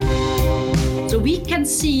So we can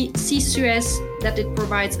see CCUS that it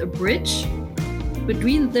provides a bridge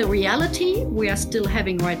between the reality we are still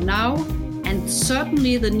having right now and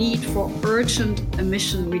certainly the need for urgent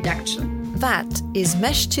emission reduction. That is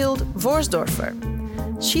Mechthild Vorsdorfer.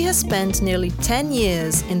 She has spent nearly 10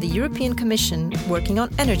 years in the European Commission working on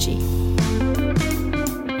energy.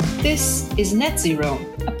 This is Net Zero,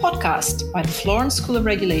 a podcast by the Florence School of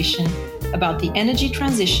Regulation about the energy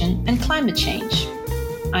transition and climate change.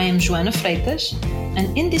 I am Joana Freitas,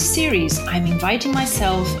 and in this series I'm inviting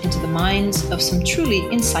myself into the minds of some truly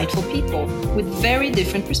insightful people with very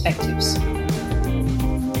different perspectives.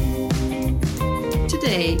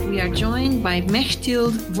 Today we are joined by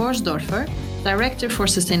Mechthild Vorsdorfer, Director for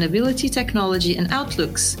Sustainability, Technology and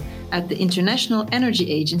Outlooks at the International Energy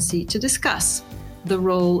Agency, to discuss the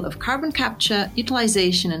role of carbon capture,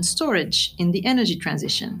 utilization and storage in the energy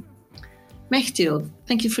transition. Mechthild,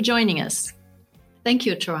 thank you for joining us. Thank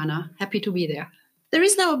you, Joanna. Happy to be there. There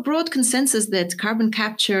is now a broad consensus that carbon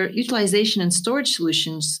capture, utilization and storage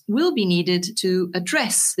solutions will be needed to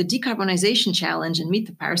address the decarbonization challenge and meet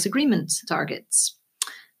the Paris Agreement targets.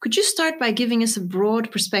 Could you start by giving us a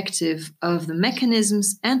broad perspective of the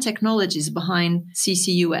mechanisms and technologies behind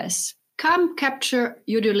CCUS? Carbon capture,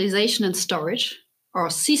 utilization and storage, or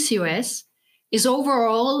CCUS, is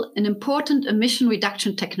overall an important emission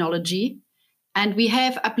reduction technology, and we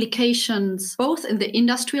have applications both in the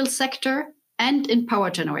industrial sector and in power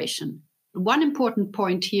generation. One important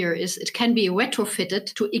point here is it can be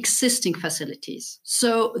retrofitted to existing facilities.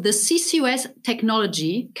 So the CCUS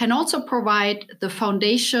technology can also provide the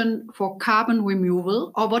foundation for carbon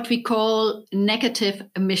removal, or what we call negative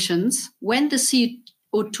emissions, when the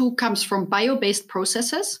CO2 comes from bio-based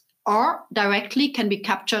processes or directly can be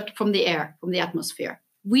captured from the air, from the atmosphere.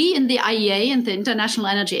 We in the IEA and the International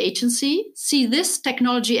Energy Agency see this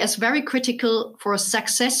technology as very critical for a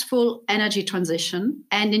successful energy transition.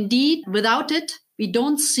 And indeed, without it, we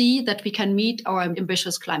don't see that we can meet our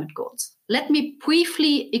ambitious climate goals. Let me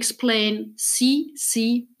briefly explain C,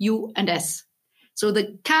 U, and S. So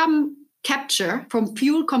the carbon capture from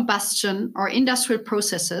fuel combustion or industrial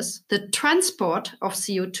processes, the transport of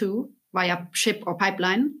CO2 via ship or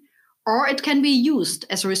pipeline, or it can be used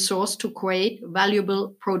as a resource to create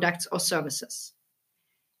valuable products or services.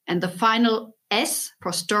 And the final S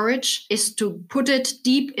for storage is to put it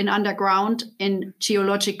deep in underground in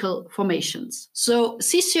geological formations. So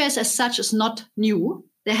CCUS as such is not new.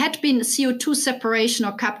 There had been CO2 separation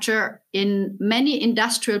or capture in many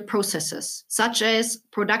industrial processes, such as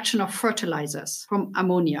production of fertilizers from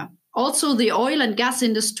ammonia. Also, the oil and gas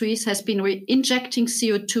industries has been injecting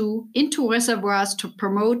CO2 into reservoirs to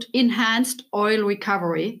promote enhanced oil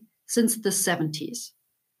recovery since the 70s.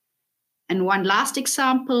 And one last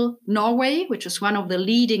example, Norway, which is one of the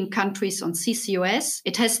leading countries on CCUS,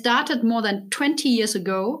 it has started more than 20 years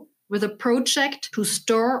ago with a project to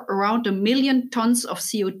store around 1 million tons of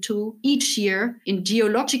CO2 each year in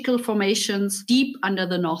geological formations deep under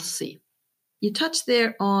the North Sea. You touched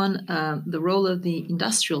there on the role of the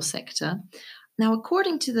industrial sector. Now,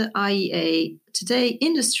 according to the IEA, today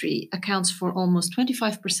industry accounts for almost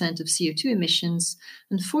 25% of CO2 emissions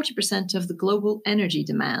and 40% of the global energy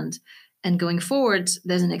demand. And going forward,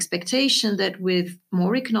 there's an expectation that with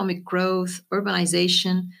more economic growth,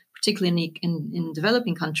 urbanization, particularly in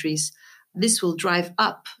developing countries, this will drive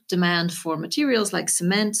up demand for materials like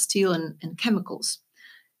cement, steel, and chemicals.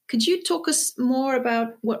 Could you talk us more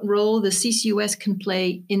about what role the CCUS can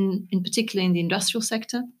play in particular in the industrial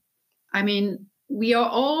sector? I mean, we are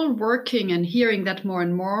all working and hearing that more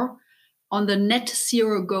and more on the net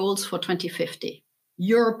zero goals for 2050.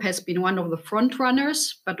 Europe has been one of the front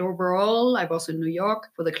runners, but overall, I was in New York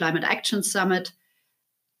for the Climate Action Summit.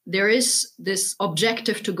 There is this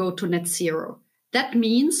objective to go to net zero. That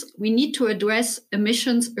means we need to address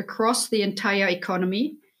emissions across the entire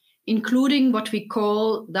economy, including what we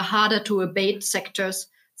call the harder to abate sectors,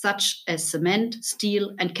 such as cement,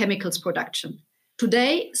 steel, and chemicals production.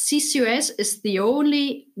 Today, CCUS is the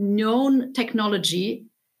only known technology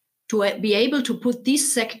to be able to put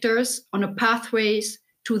these sectors on a pathways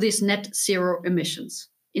to these net zero emissions.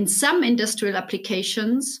 In some industrial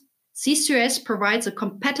applications, CCUS provides a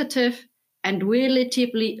competitive and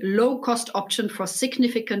relatively low-cost option for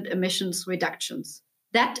significant emissions reductions.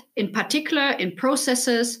 That, in particular, in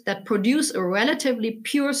processes that produce a relatively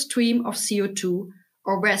pure stream of CO2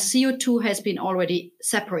 or where CO2 has been already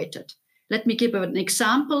separated. Let me give an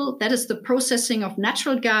example. That is the processing of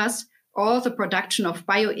natural gas or the production of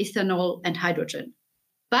bioethanol and hydrogen.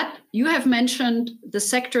 But you have mentioned the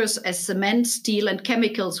sectors as cement, steel, and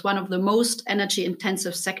chemicals, one of the most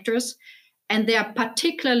energy-intensive sectors. and they are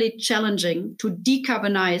particularly challenging to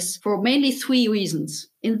decarbonize for mainly 3 reasons.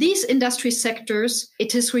 In these industry sectors,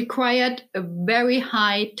 it is required a very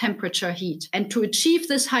high temperature heat. And to achieve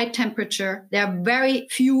this high temperature, there are very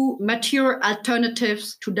few mature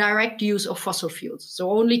alternatives to direct use of fossil fuels.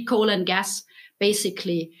 So only coal and gas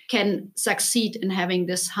basically can succeed in having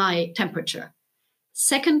this high temperature.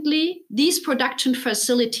 Secondly, these production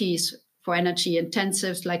facilities for energy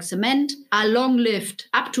intensives like cement are long-lived,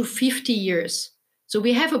 up to 50 years. So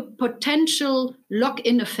we have a potential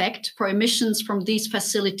lock-in effect for emissions from these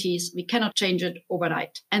facilities. We cannot change it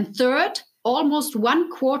overnight. And third, almost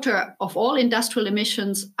 1/4 of all industrial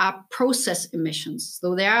emissions are process emissions.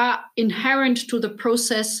 So they are inherent to the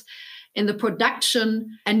process in the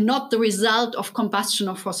production and not the result of combustion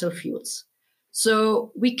of fossil fuels.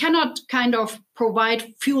 So we cannot kind of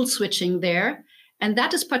provide fuel switching there. And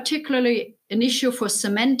that is particularly an issue for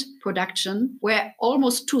cement production, where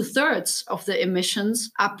almost 2/3 of the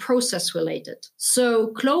emissions are process related.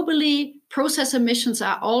 So globally, process emissions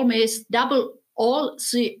are almost double all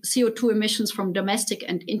CO2 emissions from domestic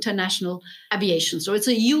and international aviation. So it's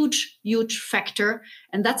a huge, huge factor.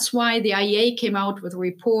 And that's why the IEA came out with a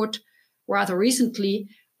report rather recently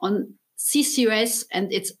on CCUS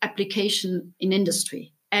and its application in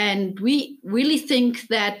industry. And we really think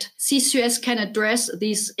that CCUS can address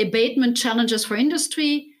these abatement challenges for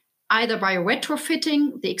industry, either by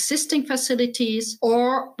retrofitting the existing facilities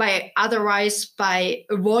or by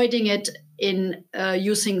avoiding it in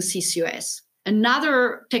using CCUS.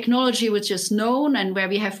 Another technology which is known and where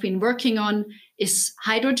we have been working on is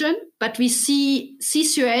hydrogen, but we see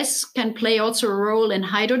CCUS can play also a role in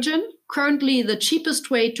hydrogen. Currently, the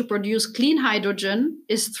cheapest way to produce clean hydrogen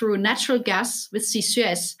is through natural gas with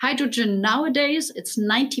CCUS. Hydrogen nowadays, it's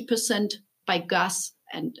 90% by gas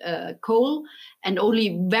and coal, and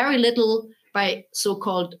only very little by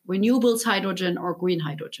so-called renewables hydrogen or green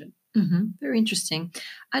hydrogen. Mm-hmm. Very interesting.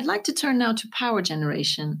 I'd like to turn now to power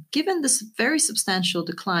generation. Given the very substantial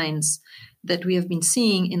declines that we have been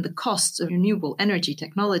seeing in the costs of renewable energy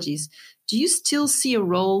technologies, do you still see a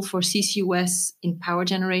role for CCUS in power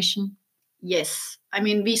generation? Yes. I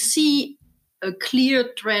mean, we see a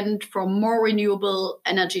clear trend for more renewable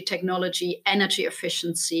energy technology, energy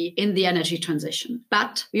efficiency in the energy transition.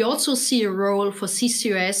 But we also see a role for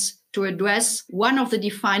CCUS to address one of the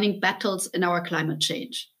defining battles in our climate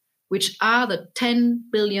change, which are the 10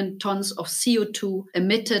 billion tons of CO2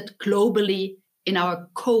 emitted globally in our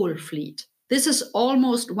coal fleet. This is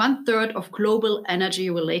almost 1/3 of global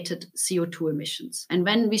energy-related CO2 emissions. And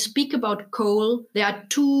when we speak about coal, there are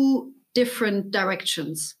 2 different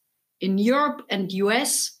directions. In Europe and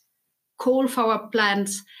US, coal power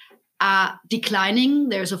plants are declining.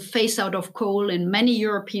 There's a phase out of coal in many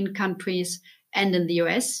European countries and in the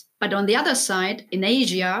US. But on the other side, in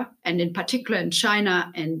Asia, and in particular in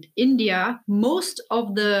China and India, most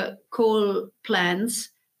of the coal plants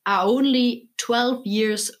are only 12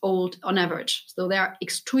 years old on average. So they are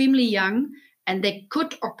extremely young and they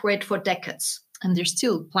could operate for decades. And they're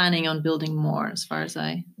still planning on building more, as far as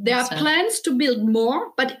I There are plans to build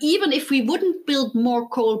more, but even if we wouldn't build more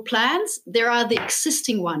coal plants, there are the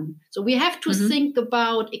existing one. So we have to think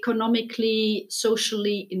about economically,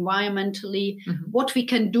 socially, environmentally, what we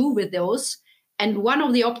can do with those. And one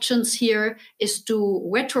of the options here is to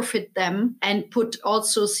retrofit them and put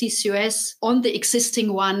also CCUS on the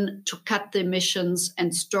existing one to cut the emissions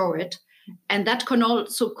and store it. And that can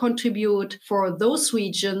also contribute for those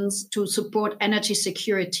regions to support energy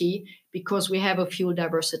security, because we have a fuel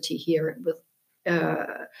diversity here with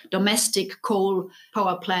domestic coal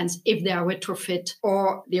power plants, if they are retrofit,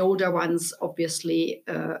 or the older ones obviously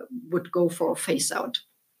would go for a phase out.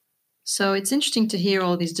 So it's interesting to hear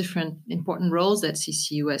all these different important roles that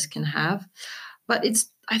CCUS can have. But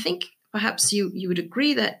I think perhaps you would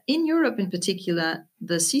agree that in Europe in particular,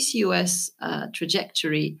 the CCUS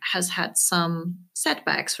trajectory has had some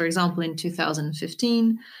setbacks. For example, in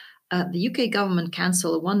 2015, the UK government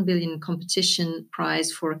cancelled a 1 billion competition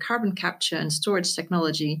prize for a carbon capture and storage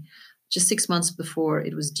technology just 6 months before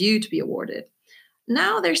it was due to be awarded.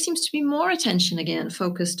 Now there seems to be more attention again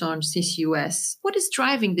focused on CCUS. What is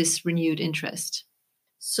driving this renewed interest?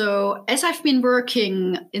 So as I've been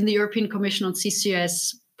working in the European Commission on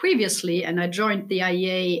CCUS previously, and I joined the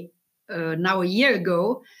IEA now a year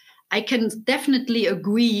ago, I can definitely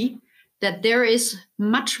agree that there is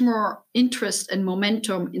much more interest and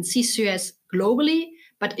momentum in CCUS globally,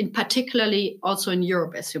 but in particularly also in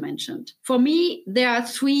Europe, as you mentioned. For me, there are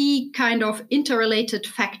 3 kind of interrelated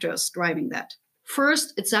factors driving that.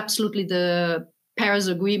 First, it's absolutely the Paris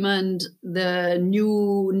Agreement, the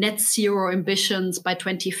new net zero ambitions by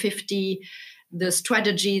 2050, the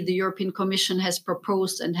strategy the European Commission has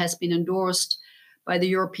proposed and has been endorsed by the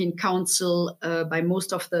European Council, by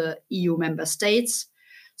most of the EU member states.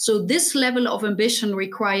 So this level of ambition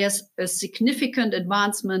requires a significant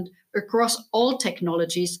advancement across all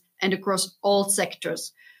technologies and across all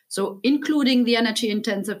sectors. So including the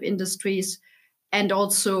energy-intensive industries and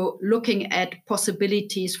also looking at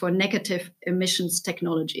possibilities for negative emissions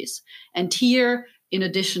technologies. And here, in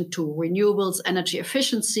addition to renewables, energy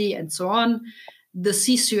efficiency, and so on, the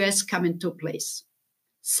CCUS come into place.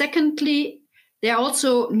 Secondly, there are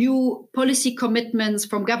also new policy commitments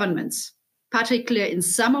from governments, particularly in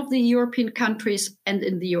some of the European countries and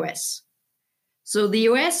in the US. So the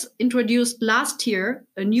US introduced last year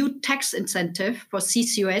a new tax incentive for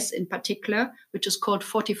CCUS in particular, which is called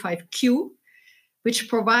 45Q, which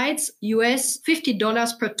provides US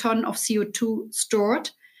 $50 per ton of CO2 stored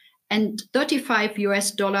and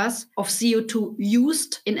 $35 of CO2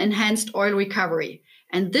 used in enhanced oil recovery.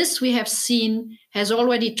 And this we have seen has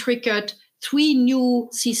already triggered 3 new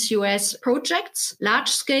CCUS projects, large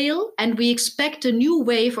scale, and we expect a new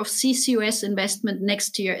wave of CCUS investment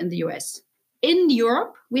next year in the US. In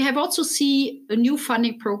Europe, we have also seen a new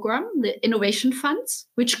funding program, the Innovation Funds,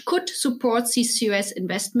 which could support CCUS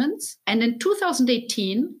investments. And in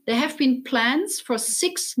 2018, there have been plans for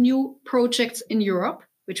 6 new projects in Europe,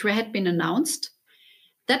 which had been announced.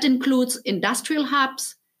 That includes industrial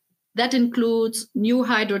hubs, that includes new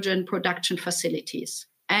hydrogen production facilities.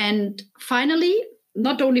 And finally,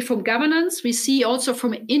 not only from governance, we see also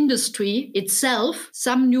from industry itself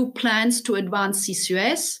some new plans to advance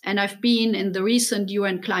CCUS. And I've been in the recent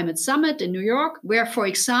UN Climate Summit in New York, where, for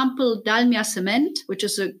example, Dalmia Cement, which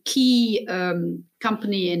is a key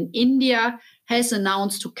company in India, has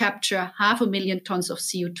announced to capture 500,000 tons of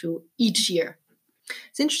CO2 each year.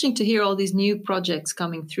 It's interesting to hear all these new projects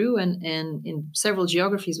coming through and in several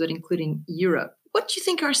geographies, but including Europe. What do you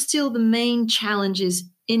think are still the main challenges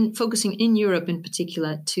in focusing in Europe in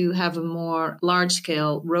particular to have a more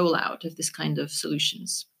large-scale rollout of this kind of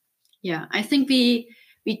solutions? Yeah, I think we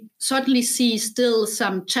certainly see still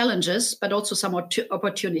some challenges, but also some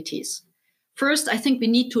opportunities. First, I think we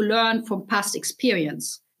need to learn from past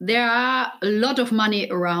experience. There are a lot of money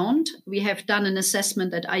around. We have done an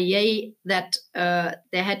assessment at IEA that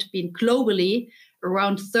there had been globally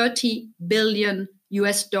around $30 billion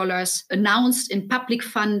announced in public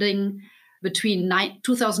funding between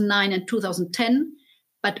 2009 and 2010,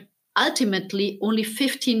 but ultimately only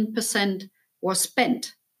 15% was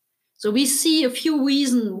spent. So we see a few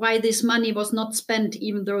reasons why this money was not spent,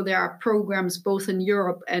 even though there are programs both in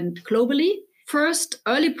Europe and globally. First,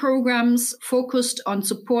 early programs focused on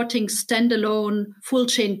supporting standalone full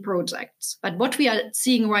chain projects. But what we are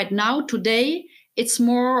seeing right now today, it's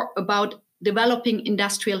more about developing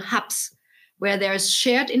industrial hubs where there is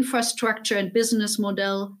shared infrastructure and business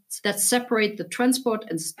models that separate the transport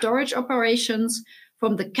and storage operations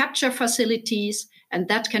from the capture facilities, and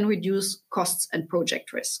that can reduce costs and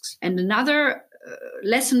project risks. And another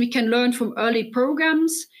lesson we can learn from early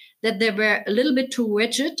programs, that they were a little bit too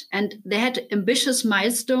rigid and they had ambitious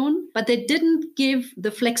milestone, but they didn't give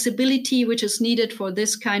the flexibility which is needed for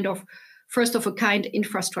this kind of first-of-a-kind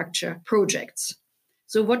infrastructure projects.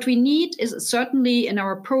 So what we need is certainly in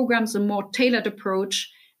our programs a more tailored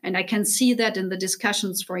approach. And I can see that in the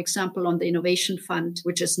discussions, for example, on the Innovation Fund,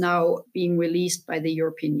 which is now being released by the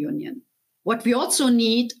European Union. What we also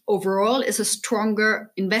need overall is a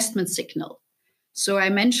stronger investment signal. So I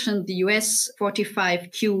mentioned the US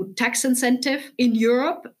 45Q tax incentive. In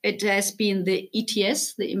Europe, it has been the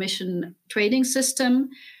ETS, the emission trading system,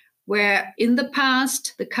 where in the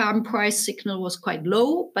past, the carbon price signal was quite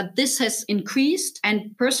low, but this has increased.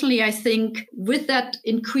 And personally, I think with that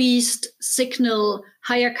increased signal,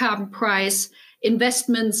 higher carbon price,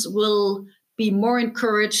 investments will be more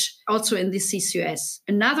encouraged also in the CCUS.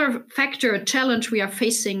 Another factor, a challenge we are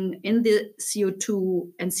facing in the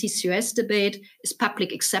CO2 and CCUS debate is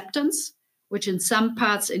public acceptance, which in some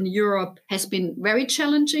parts in Europe has been very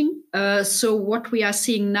challenging. So what we are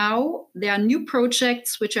seeing now, there are new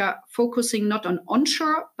projects which are focusing not on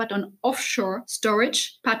onshore, but on offshore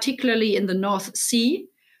storage, particularly in the North Sea,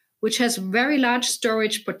 which has very large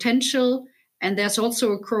storage potential. And there's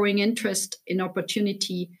also a growing interest in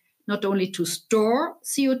opportunity not only to store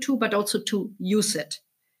CO2, but also to use it.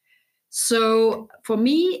 So for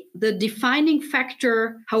me, the defining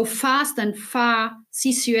factor, how fast and far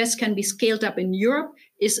CCUS can be scaled up in Europe,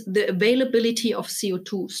 is the availability of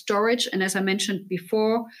CO2 storage. And as I mentioned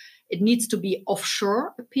before, it needs to be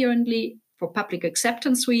offshore, apparently, for public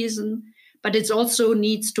acceptance reason. But it also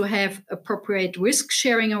needs to have appropriate risk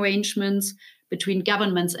sharing arrangements between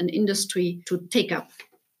governments and industry to take up.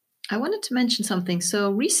 I wanted to mention something.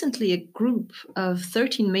 So recently, a group of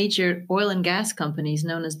 13 major oil and gas companies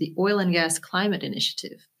known as the Oil and Gas Climate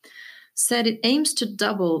Initiative said it aims to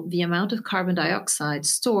double the amount of carbon dioxide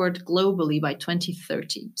stored globally by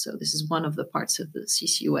 2030. So this is one of the parts of the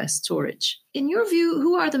CCUS storage. In your view,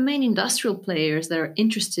 who are the main industrial players that are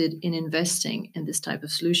interested in investing in this type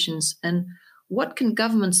of solutions, and what can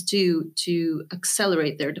governments do to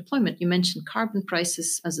accelerate their deployment? You mentioned carbon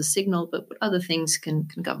prices as a signal, but what other things can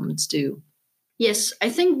governments do? Yes, I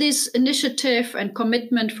think this initiative and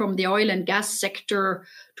commitment from the oil and gas sector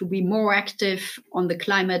to be more active on the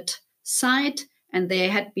climate side, and they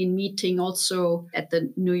had been meeting also at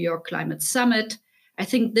the New York Climate Summit. I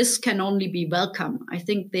think this can only be welcome. I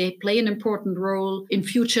think they play an important role in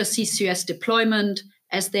future CCUS deployment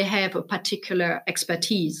as they have a particular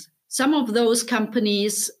expertise. Some of those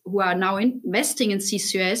companies who are now investing in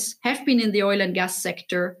CCUS have been in the oil and gas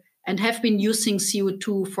sector and have been using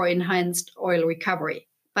CO2 for enhanced oil recovery.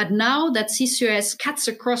 But now that CCUS cuts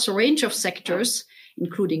across a range of sectors,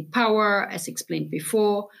 including power, as explained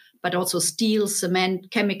before, but also steel, cement,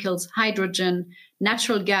 chemicals, hydrogen,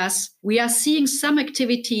 natural gas, we are seeing some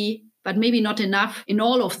activity, but maybe not enough in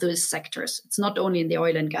all of those sectors. It's not only in the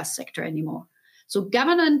oil and gas sector anymore. So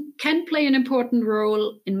government can play an important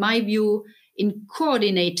role, in my view, in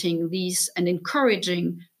coordinating these and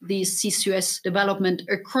encouraging these CCUS development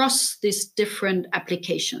across these different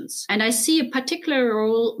applications. And I see a particular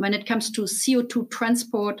role when it comes to CO2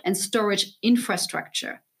 transport and storage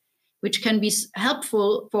infrastructure, which can be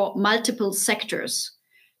helpful for multiple sectors.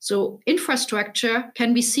 So infrastructure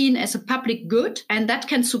can be seen as a public good, and that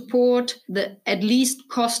can support the at least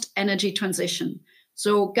cost energy transition.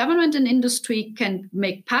 So government and industry can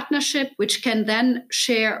make partnership, which can then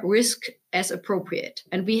share risk as appropriate.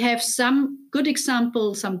 And we have some good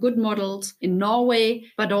examples, some good models in Norway,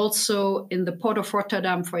 but also in the Port of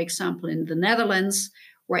Rotterdam, for example, in the Netherlands,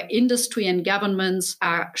 where industry and governments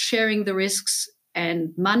are sharing the risks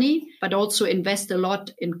and money, but also invest a lot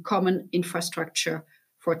in common infrastructure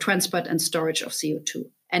for transport and storage of CO2.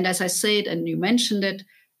 And as I said, and you mentioned it,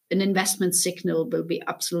 an investment signal will be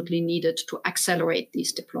absolutely needed to accelerate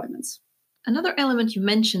these deployments. Another element you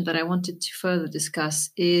mentioned that I wanted to further discuss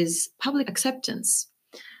is public acceptance.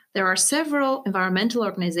 There are several environmental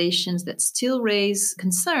organizations that still raise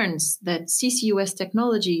concerns that CCUS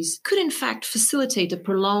technologies could in fact facilitate a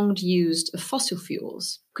prolonged use of fossil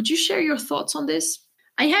fuels. Could you share your thoughts on this?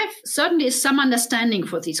 I have certainly some understanding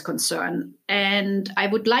for this concern, and I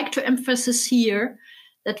would like to emphasize here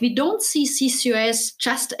that we don't see CCUS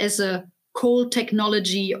just as a coal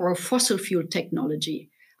technology or a fossil fuel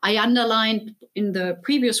technology. I underlined in the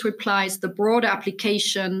previous replies the broader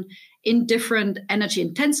application in different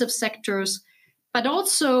energy-intensive sectors, but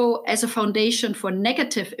also as a foundation for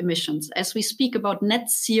negative emissions. As we speak about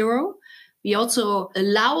net zero, we also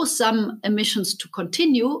allow some emissions to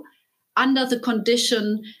continue under the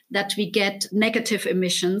condition that we get negative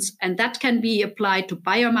emissions, and that can be applied to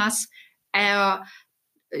biomass, air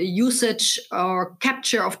usage or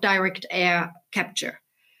capture of direct air capture.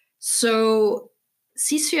 So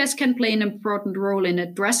CCUS can play an important role in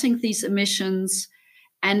addressing these emissions,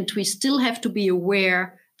 and we still have to be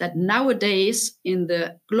aware that nowadays in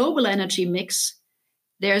the global energy mix,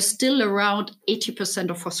 there's still around 80%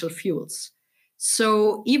 of fossil fuels.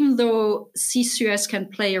 So even though CCUS can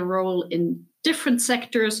play a role in different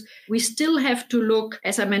sectors, we still have to look,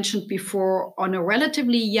 as I mentioned before, on a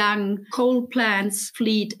relatively young coal plants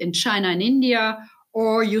fleet in China and India,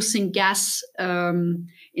 or using gas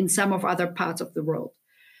in some of other parts of the world.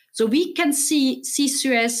 So we can see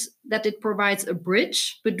CCUS that it provides a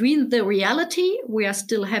bridge between the reality we are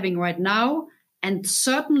still having right now and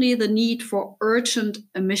certainly the need for urgent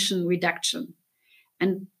emission reduction.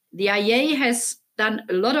 And the IEA has done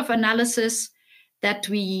a lot of analysis that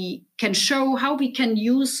we can show how we can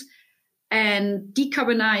use and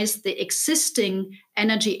decarbonize the existing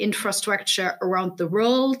energy infrastructure around the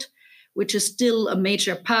world, which is still a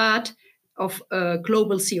major part of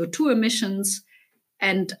global CO2 emissions.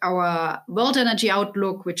 And our World Energy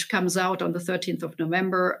Outlook, which comes out on the 13th of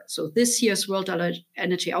November, so this year's World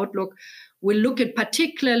Energy Outlook, will look at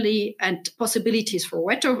particularly at possibilities for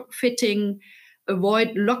retrofitting,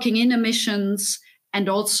 avoid locking in emissions, and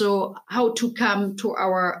also how to come to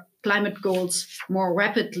our climate goals more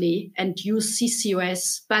rapidly and use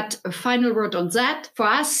CCUS. But a final word on that. For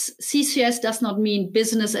us, CCUS does not mean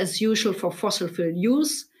business as usual for fossil fuel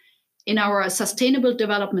use. In our sustainable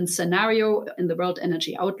development scenario in the World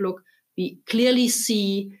Energy Outlook, we clearly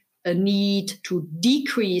see a need to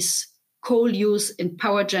decrease coal use in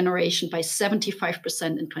power generation by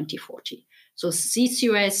 75% in 2040. So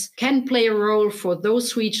CCUS can play a role for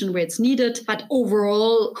those regions where it's needed, but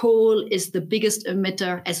overall coal is the biggest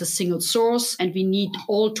emitter as a single source, and we need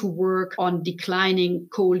all to work on declining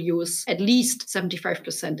coal use at least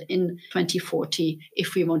 75% in 2040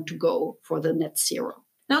 if we want to go for the net zero.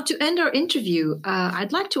 Now, to end our interview,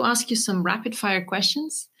 I'd like to ask you some rapid fire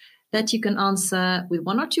questions that you can answer with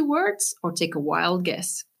 1 or 2 words or take a wild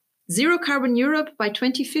guess. Zero carbon Europe by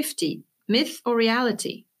 2050, myth or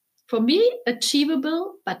reality? For me,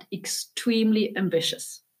 achievable, but extremely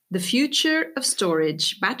ambitious. The future of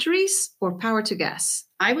storage, batteries or power to gas?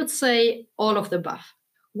 I would say all of the above.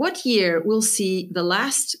 What year will see the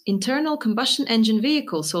last internal combustion engine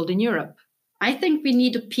vehicle sold in Europe? I think we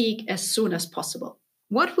need a peak as soon as possible.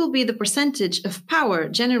 What will be the percentage of power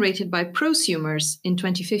generated by prosumers in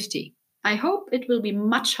 2050? I hope it will be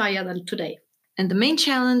much higher than today. And the main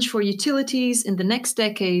challenge for utilities in the next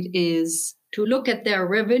decade is to look at their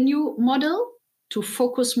revenue model, to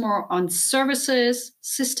focus more on services,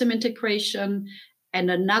 system integration,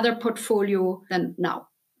 and another portfolio than now.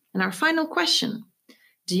 And our final question,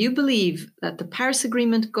 do you believe that the Paris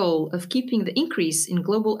Agreement goal of keeping the increase in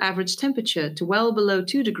global average temperature to well below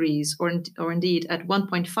 2 degrees or indeed at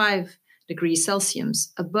 1.5 degrees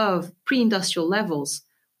Celsius above pre-industrial levels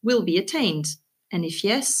will be attained? And if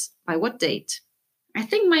yes, by what date? I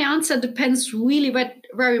think my answer depends really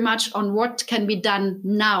very much on what can be done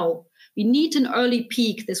now. We need an early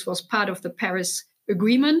peak. This was part of the Paris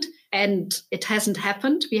Agreement, and it hasn't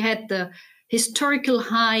happened. We had the historical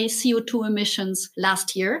high CO2 emissions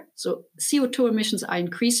last year. So CO2 emissions are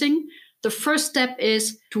increasing. The first step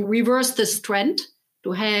is to reverse this trend,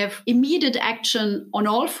 to have immediate action on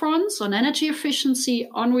all fronts, on energy efficiency,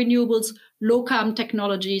 on renewables, low carbon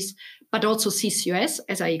technologies, but also CCUS,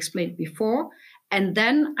 as I explained before. And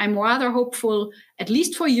then I'm rather hopeful, at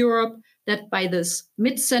least for Europe, that by this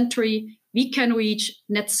mid-century, we can reach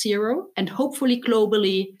net zero and hopefully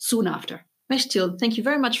globally soon after. Mechtild, thank you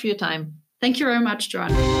very much for your time. Thank you very much,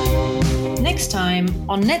 Joanne. Next time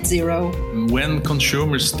on Net Zero. When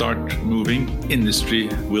consumers start moving, industry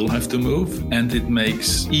will have to move, and it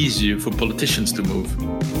makes easier for politicians to move.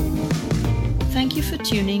 Thank you for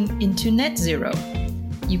tuning into Net Zero.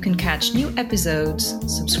 You can catch new episodes,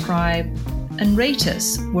 subscribe, and rate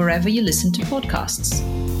us wherever you listen to podcasts.